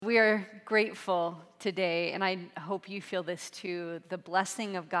we are grateful today, and I hope you feel this too, the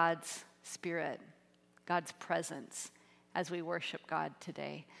blessing of God's Spirit, God's presence as we worship God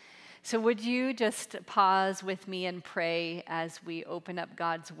today. So would you just pause with me and pray as we open up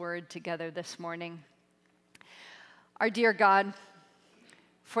God's word together this morning? Our dear God,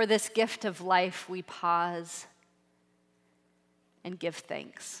 for this gift of life, we pause and give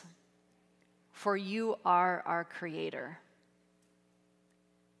thanks. For you are our Creator.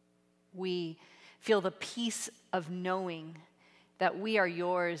 We feel the peace of knowing that we are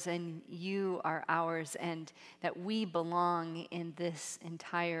yours and you are ours, and that we belong in this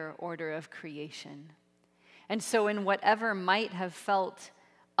entire order of creation. And so in whatever might have felt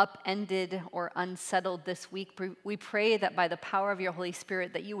upended or unsettled this week, we pray that by the power of your Holy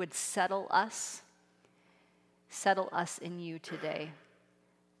Spirit that you would settle us in you today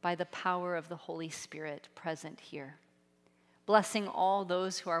by the power of the Holy Spirit present here. Blessing all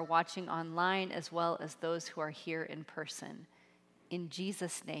those who are watching online as well as those who are here in person. In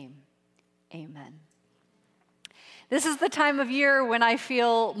Jesus' name, amen. This is the time of year when I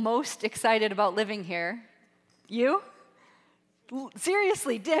feel most excited about living here. You?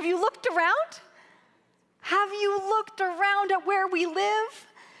 Seriously, have you looked around? Have you looked around at where we live?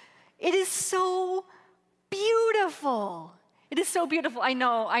 It is so beautiful. It is so beautiful. I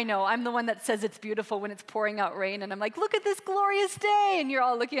know. I'm the one that says it's beautiful when it's pouring out rain, and I'm like, look at this glorious day, and you're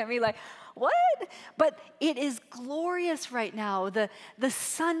all looking at me like, what? But it is glorious right now. The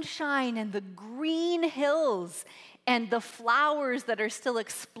sunshine and the green hills and the flowers that are still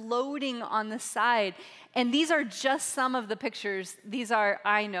exploding on the side. And these are just some of the pictures. These are,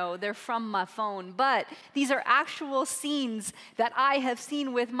 I know, they're from my phone, but these are actual scenes that I have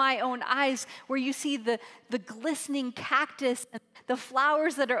seen with my own eyes, where you see the glistening cactus and the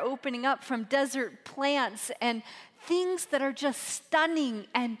flowers that are opening up from desert plants and things that are just stunning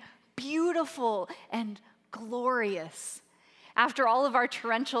and beautiful and glorious. After all of our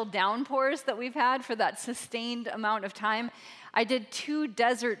torrential downpours that we've had for that sustained amount of time, I did 2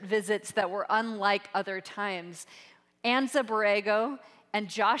 desert visits that were unlike other times. Anza Borrego and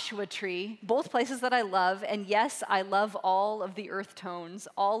Joshua Tree, both places that I love. And yes, I love all of the earth tones,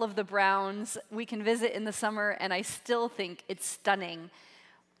 all of the browns. We can visit in the summer, and I still think it's stunning.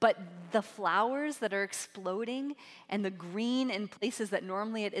 But the flowers that are exploding and the green in places that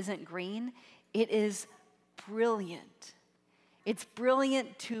normally it isn't green, it is brilliant. It's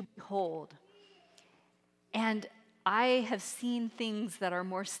brilliant to behold. And I have seen things that are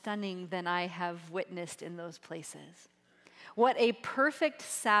more stunning than I have witnessed in those places. What a perfect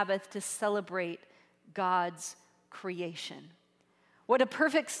Sabbath to celebrate God's creation. What a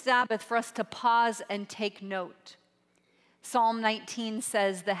perfect Sabbath for us to pause and take note. Psalm 19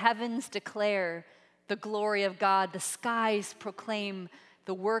 says, "The heavens declare the glory of God. The skies proclaim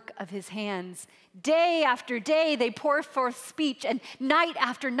the work of his hands. Day after day they pour forth speech, and night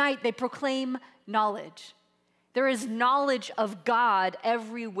after night they proclaim knowledge." There is knowledge of God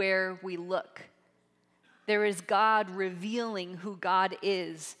everywhere we look. There is God revealing who God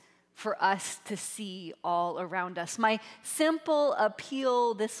is for us to see all around us. My simple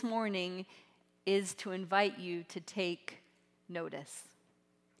appeal this morning is to invite you to take notice,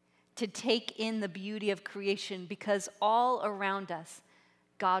 to take in the beauty of creation, because all around us,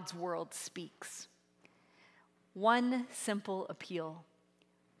 God's world speaks. One simple appeal.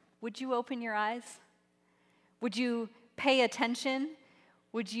 Would you open your eyes? Would you pay attention?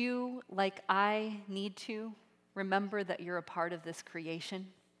 Would you, like I need to, remember that you're a part of this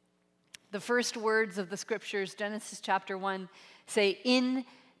creation? The first words of the scriptures, Genesis chapter 1, say, "In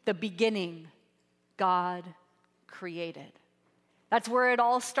the beginning, God created." That's where it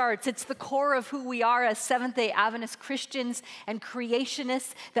all starts. It's the core of who we are as Seventh-day Adventist Christians and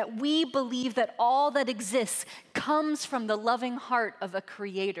creationists, that we believe that all that exists comes from the loving heart of a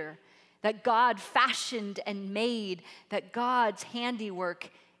creator, that God fashioned and made, that God's handiwork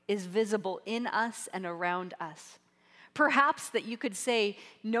is visible in us and around us. Perhaps that you could say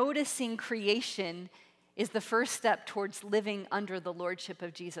noticing creation is the first step towards living under the lordship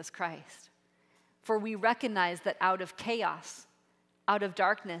of Jesus Christ. For we recognize that out of chaos, out of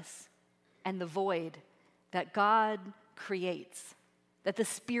darkness and the void, that God creates, that the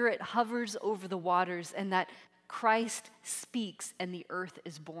Spirit hovers over the waters, and that Christ speaks and the earth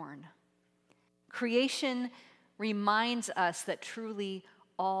is born. Creation reminds us that truly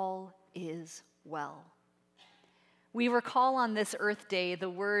all is well. We recall on this Earth Day the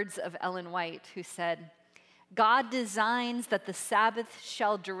words of Ellen White, who said, "God designs that the Sabbath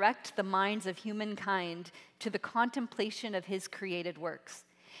shall direct the minds of humankind to the contemplation of his created works.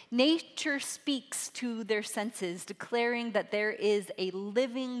 Nature speaks to their senses, declaring that there is a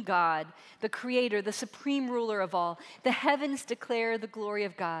living God, the creator, the supreme ruler of all. The heavens declare the glory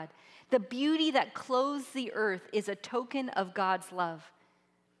of God. The beauty that clothes the earth is a token of God's love.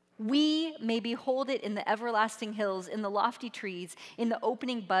 We may behold it in the everlasting hills, in the lofty trees, in the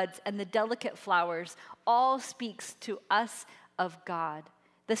opening buds, and the delicate flowers. All speaks to us of God.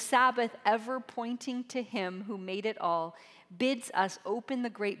 The Sabbath, ever pointing to him who made it all, bids us open the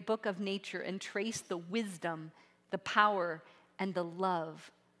great book of nature and trace the wisdom, the power, and the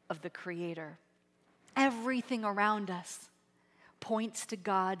love of the Creator. Everything around us points to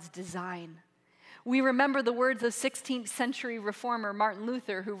God's design. We remember the words of 16th century reformer Martin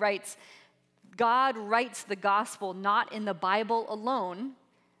Luther, who writes, God writes the gospel not in the Bible alone,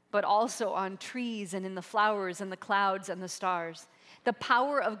 but also on trees and in the flowers and the clouds and the stars. The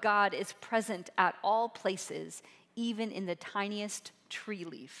power of God is present at all places, even in the tiniest tree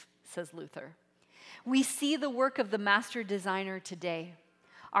leaf, says Luther. We see the work of the master designer today.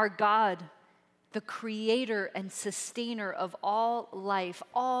 Our God, the creator and sustainer of all life,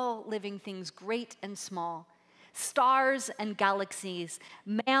 all living things, great and small, stars and galaxies,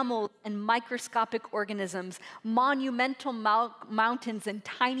 mammals and microscopic organisms, monumental mountains and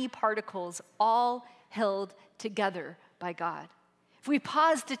tiny particles, all held together by God. If we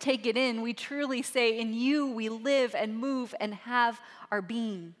pause to take it in, we truly say, in you we live and move and have our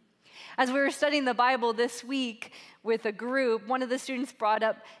being. As we were studying the Bible this week with a group, one of the students brought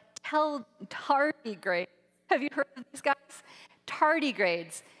up tardigrades. Have you heard of these guys?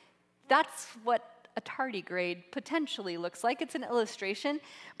 Tardigrades. That's what a tardigrade potentially looks like. It's an illustration.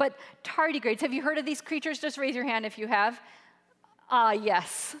 But tardigrades, have you heard of these creatures? Just raise your hand if you have.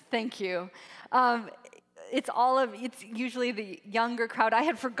 Yes, thank you. It's usually the younger crowd. I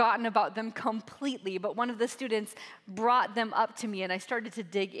had forgotten about them completely, but one of the students brought them up to me and I started to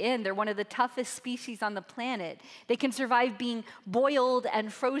dig in. They're one of the toughest species on the planet. They can survive being boiled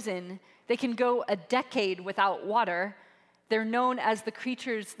and frozen. They can go a decade without water. They're known as the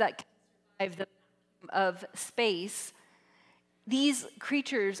creatures that can survive the vacuum of space. These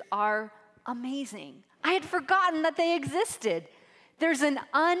creatures are amazing. I had forgotten that they existed. There's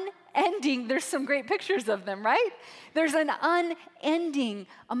some great pictures of them, right? There's an unending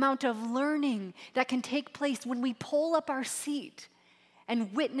amount of learning that can take place when we pull up our seat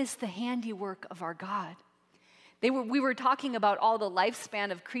and witness the handiwork of our God. We were talking about all the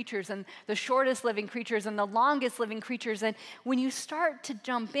lifespan of creatures and the shortest living creatures and the longest living creatures. And when you start to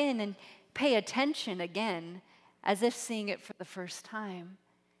jump in and pay attention again, as if seeing it for the first time,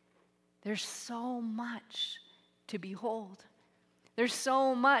 there's so much to behold. There's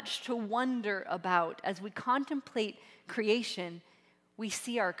so much to wonder about. As we contemplate creation, we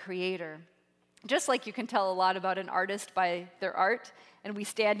see our Creator. Just like you can tell a lot about an artist by their art, and we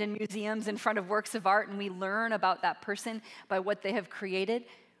stand in museums in front of works of art and we learn about that person by what they have created,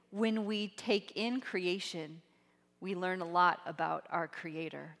 when we take in creation, we learn a lot about our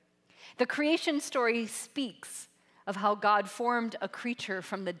Creator. The creation story speaks of how God formed a creature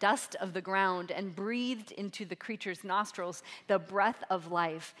from the dust of the ground and breathed into the creature's nostrils the breath of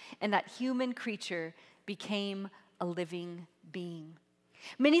life, and that human creature became a living being.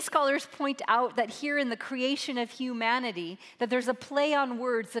 Many scholars point out that here in the creation of humanity, that there's a play on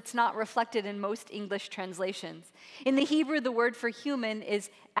words that's not reflected in most English translations. In the Hebrew, the word for human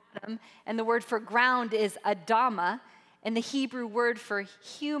is Adam, and the word for ground is Adama, and the Hebrew word for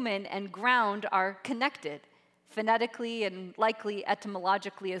human and ground are connected, phonetically and likely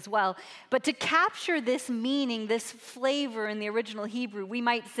etymologically as well. But to capture this meaning, this flavor in the original Hebrew, we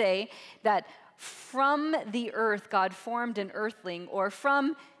might say that from the earth, God formed an earthling, or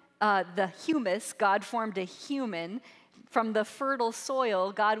from the humus, God formed a human. From the fertile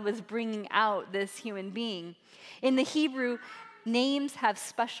soil, God was bringing out this human being. In the Hebrew, names have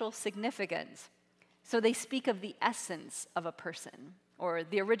special significance. So they speak of the essence of a person, or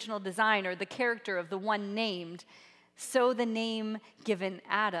the original design, or the character of the one named. So the name given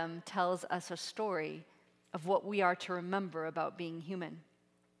Adam tells us a story of what we are to remember about being human.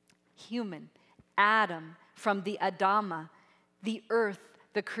 Human, Adam, from the Adama, the earth,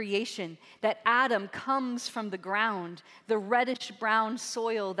 the creation, that Adam comes from the ground, the reddish-brown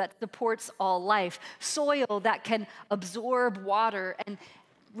soil that supports all life, soil that can absorb water and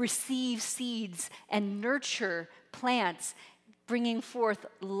receive seeds and nurture plants, bringing forth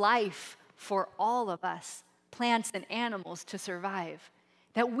life for all of us, plants and animals, to survive.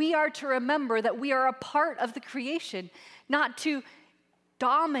 That we are to remember that we are a part of the creation, not to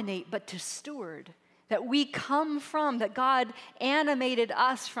dominate, but to steward. That we come from, that God animated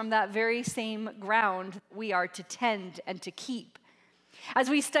us from that very same ground we are to tend and to keep. As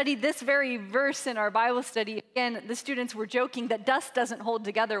we studied this very verse in our Bible study, again, the students were joking that dust doesn't hold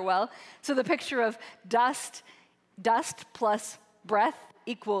together well. So the picture of dust plus breath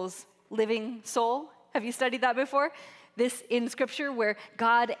equals living soul. Have you studied that before? This in Scripture where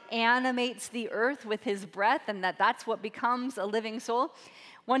God animates the earth with his breath and that's what becomes a living soul.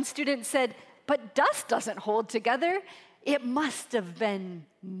 One student said, but dust doesn't hold together. It must have been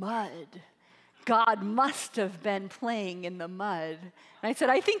mud. God must have been playing in the mud. And I said,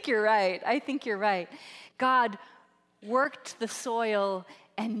 I think you're right. I think you're right. God worked the soil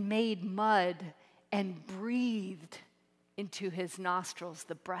and made mud and breathed into his nostrils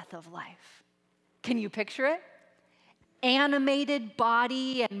the breath of life. Can you picture it? Animated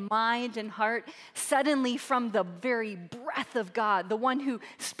body and mind and heart, suddenly from the very breath of God, the one who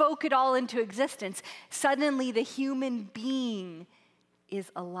spoke it all into existence, suddenly the human being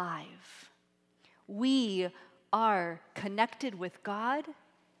is alive. We are connected with God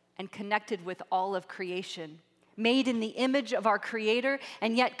and connected with all of creation, made in the image of our Creator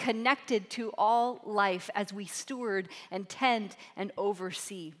and yet connected to all life as we steward and tend and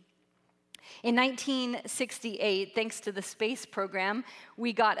oversee. In 1968, thanks to the space program,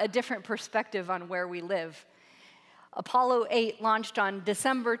 we got a different perspective on where we live. Apollo 8 launched on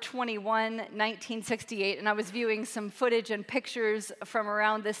December 21, 1968, and I was viewing some footage and pictures from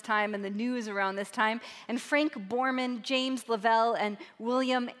around this time and the news around this time, and Frank Borman, James Lovell, and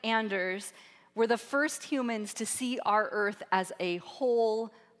William Anders were the first humans to see our Earth as a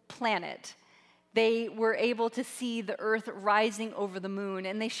whole planet. They were able to see the Earth rising over the moon,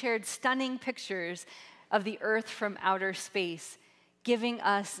 and they shared stunning pictures of the Earth from outer space, giving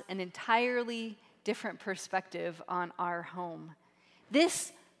us an entirely different perspective on our home.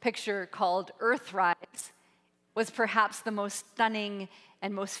 This picture, called Earthrise, was perhaps the most stunning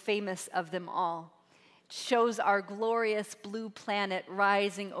and most famous of them all. It shows our glorious blue planet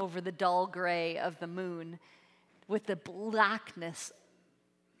rising over the dull gray of the moon with the blackness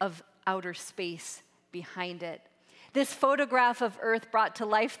of outer space behind it. This photograph of Earth brought to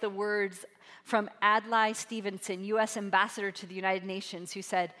life the words from Adlai Stevenson, U.S. Ambassador to the United Nations, who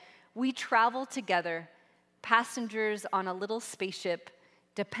said, "We travel together, passengers on a little spaceship,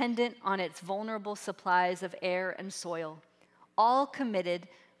 dependent on its vulnerable supplies of air and soil, all committed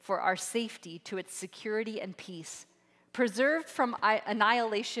for our safety to its security and peace, preserved from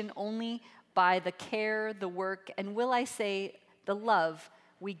annihilation only by the care, the work, and will I say, the love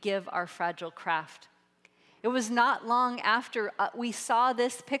we give our fragile craft." It was not long after we saw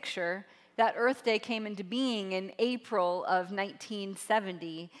this picture that Earth Day came into being in April of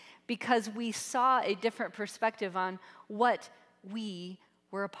 1970, because we saw a different perspective on what we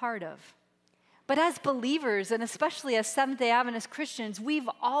were a part of. But as believers, and especially as Seventh-day Adventist Christians, we've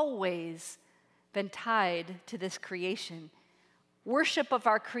always been tied to this creation. Worship of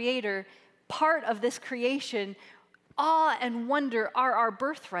our Creator, part of this creation, awe and wonder are our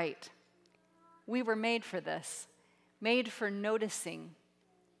birthright. We were made for this, made for noticing,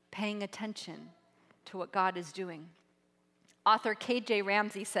 paying attention to what God is doing. Author K.J.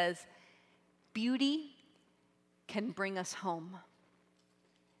 Ramsey says, "Beauty can bring us home.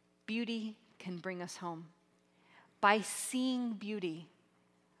 Beauty can bring us home. By seeing beauty,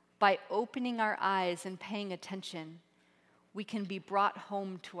 by opening our eyes and paying attention, we can be brought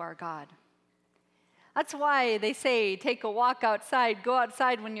home to our God." That's why they say, take a walk outside, go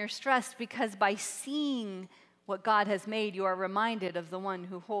outside when you're stressed, because by seeing what God has made, you are reminded of the one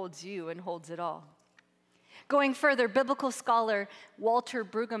who holds you and holds it all. Going further, biblical scholar Walter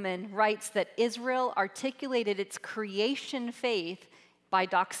Brueggemann writes that Israel articulated its creation faith by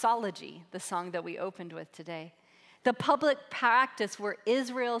doxology, the song that we opened with today. The public practice where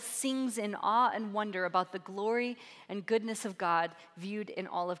Israel sings in awe and wonder about the glory and goodness of God viewed in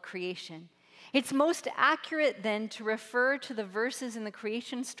all of creation. It's most accurate then to refer to the verses in the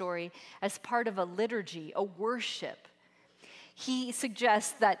creation story as part of a liturgy, a worship. He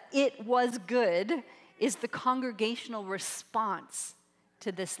suggests that "it was good" is the congregational response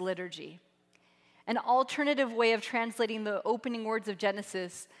to this liturgy. An alternative way of translating the opening words of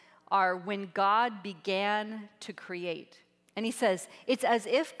Genesis are "when God began to create." And he says, it's as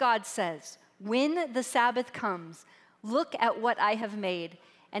if God says, "When the Sabbath comes, look at what I have made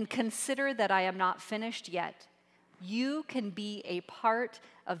and consider that I am not finished yet. You can be a part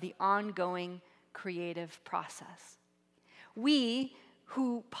of the ongoing creative process." We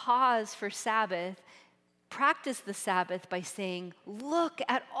who pause for Sabbath practice the Sabbath by saying, "Look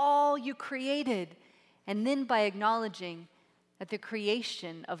at all you created," and then by acknowledging that the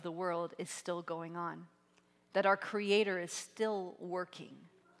creation of the world is still going on, that our Creator is still working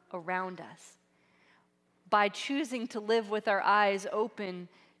around us. by choosing to live with our eyes open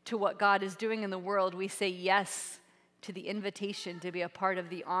to what God is doing in the world, we say yes to the invitation to be a part of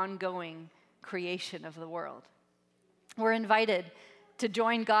the ongoing creation of the world. We're invited to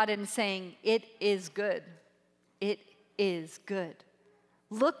join God in saying, it is good. It is good.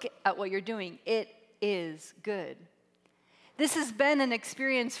 Look at what you're doing. It is good. This has been an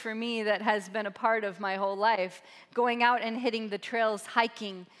experience for me that has been a part of my whole life, going out and hitting the trails,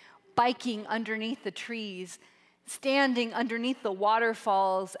 hiking, biking underneath the trees, standing underneath the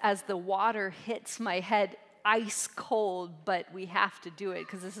waterfalls as the water hits my head ice cold, but we have to do it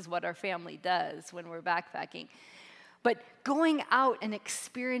because this is what our family does when we're backpacking. But going out and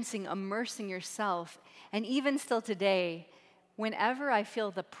experiencing, immersing yourself, and even still today, whenever I feel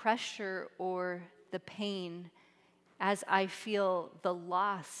the pressure or the pain, as I feel the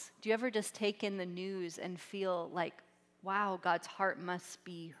loss, do you ever just take in the news and feel like, wow, God's heart must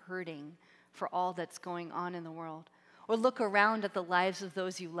be hurting for all that's going on in the world? Or look around at the lives of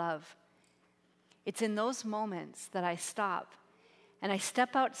those you love. It's in those moments that I stop and I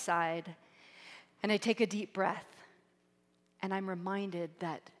step outside and I take a deep breath and I'm reminded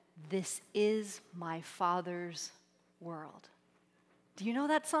that this is my Father's world. Do you know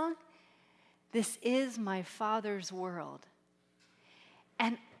that song? This is my Father's world.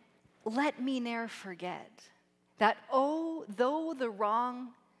 And let me ne'er forget that, oh, though the wrong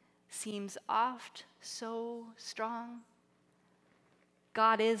seems oft so strong,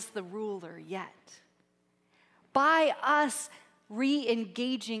 God is the ruler yet. By us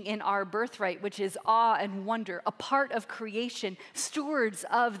re-engaging in our birthright, which is awe and wonder, a part of creation, stewards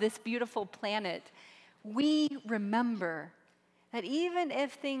of this beautiful planet, we remember that even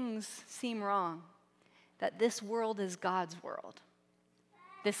if things seem wrong, that this world is God's world.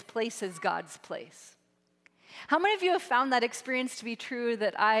 This place is God's place. How many of you have found that experience to be true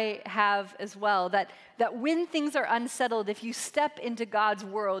that I have as well? That when things are unsettled, if you step into God's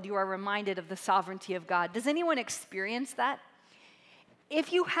world, you are reminded of the sovereignty of God. Does anyone experience that?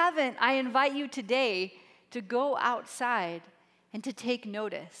 If you haven't, I invite you today to go outside and to take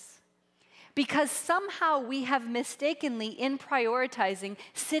notice. Because somehow we have mistakenly, in prioritizing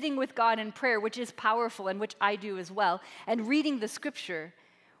sitting with God in prayer, which is powerful and which I do as well, and reading the scripture,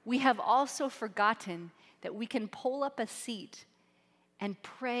 we have also forgotten that we can pull up a seat and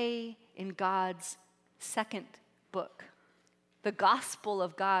pray in God's second book, the gospel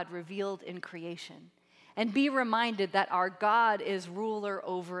of God revealed in creation, and be reminded that our God is ruler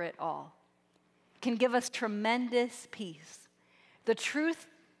over it all. It can give us tremendous peace. The truth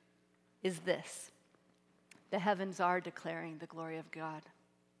is this: the heavens are declaring the glory of God.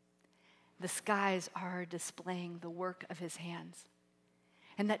 The skies are displaying the work of his hands.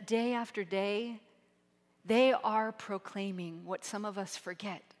 And that day after day, they are proclaiming what some of us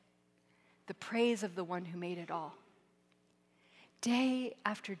forget, the praise of the one who made it all. Day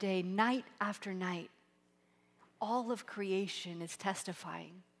after day, night after night, all of creation is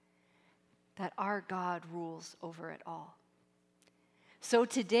testifying that our God rules over it all. So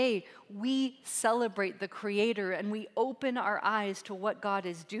today, we celebrate the Creator and we open our eyes to what God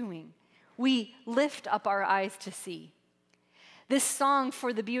is doing. We lift up our eyes to see. This song,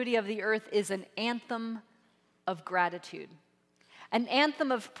 For the Beauty of the Earth, is an anthem of gratitude, an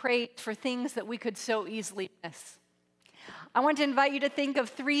anthem of praise for things that we could so easily miss. I want to invite you to think of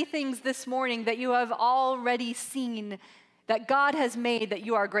 3 things this morning that you have already seen that God has made that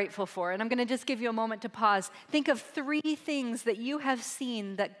you are grateful for. And I'm going to just give you a moment to pause. Think of 3 things that you have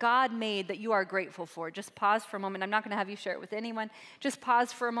seen that God made that you are grateful for. Just pause for a moment. I'm not going to have you share it with anyone. Just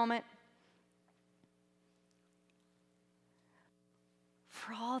pause for a moment.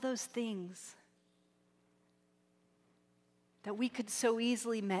 For all those things that we could so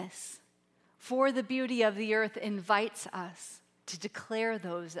easily miss, For the Beauty of the Earth invites us to declare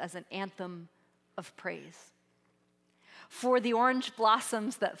those as an anthem of praise. For the orange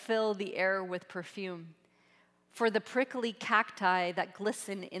blossoms that fill the air with perfume, for the prickly cacti that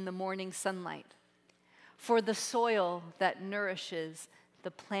glisten in the morning sunlight, for the soil that nourishes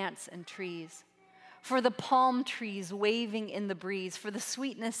the plants and trees, for the palm trees waving in the breeze, for the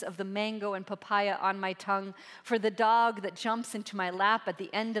sweetness of the mango and papaya on my tongue, for the dog that jumps into my lap at the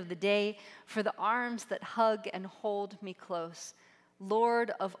end of the day, for the arms that hug and hold me close.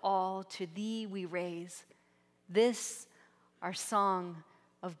 Lord of all, to thee we raise this, our song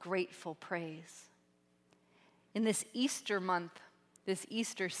of grateful praise. In this Easter month, this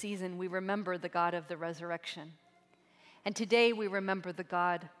Easter season, we remember the God of the resurrection. And today we remember the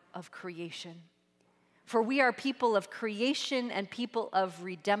God of creation. For we are people of creation and people of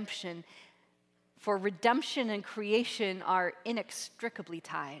redemption. For redemption and creation are inextricably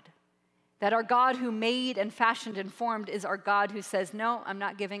tied. That our God who made and fashioned and formed is our God who says, no, I'm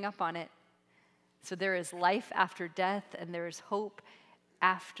not giving up on it. So there is life after death, and there is hope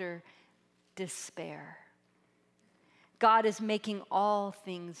after despair. God is making all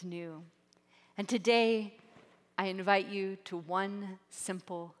things new. And today, I invite you to one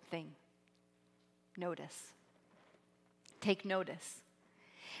simple thing. Notice. Take notice.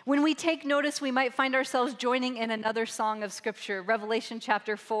 When we take notice, we might find ourselves joining in another song of Scripture, Revelation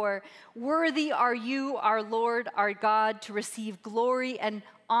chapter 4. Worthy are you, our Lord, our God, to receive glory and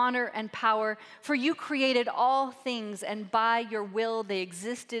honor and power, for you created all things, and by your will they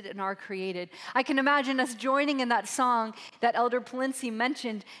existed and are created. I can imagine us joining in that song that Elder Palinci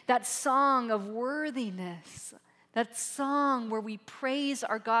mentioned, that song of worthiness, that song where we praise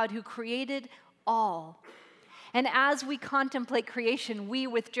our God who created all. And as we contemplate creation, we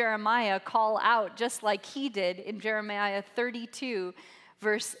with Jeremiah call out, just like he did in Jeremiah 32,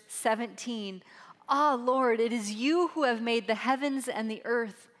 verse 17, Ah, Lord, it is you who have made the heavens and the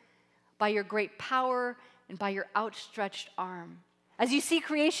earth by your great power and by your outstretched arm. As you see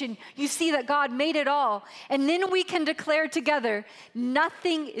creation, you see that God made it all. And then we can declare together,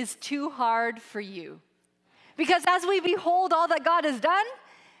 nothing is too hard for you. Because as we behold all that God has done,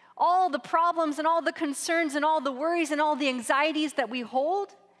 all the problems and all the concerns and all the worries and all the anxieties that we hold,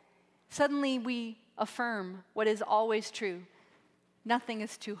 suddenly we affirm what is always true. Nothing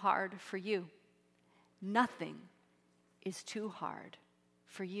is too hard for you. Nothing is too hard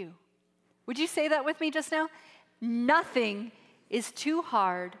for you. Would you say that with me just now? Nothing is too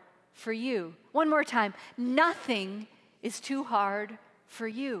hard for you. One more time. Nothing is too hard for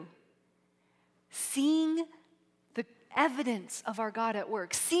you. Seeing the evidence of our God at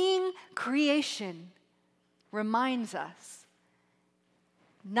work, seeing creation reminds us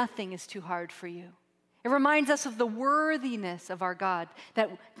nothing is too hard for you. It reminds us of the worthiness of our God, that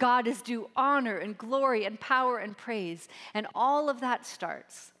God is due honor and glory and power and praise. And all of that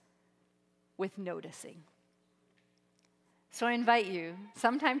starts with noticing. So I invite you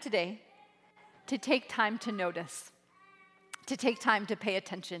sometime today to take time to notice, to take time to pay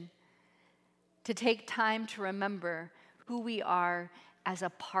attention, to take time to remember who we are as a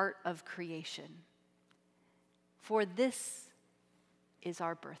part of creation. For this is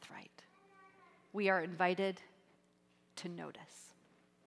our birthright. We are invited to notice.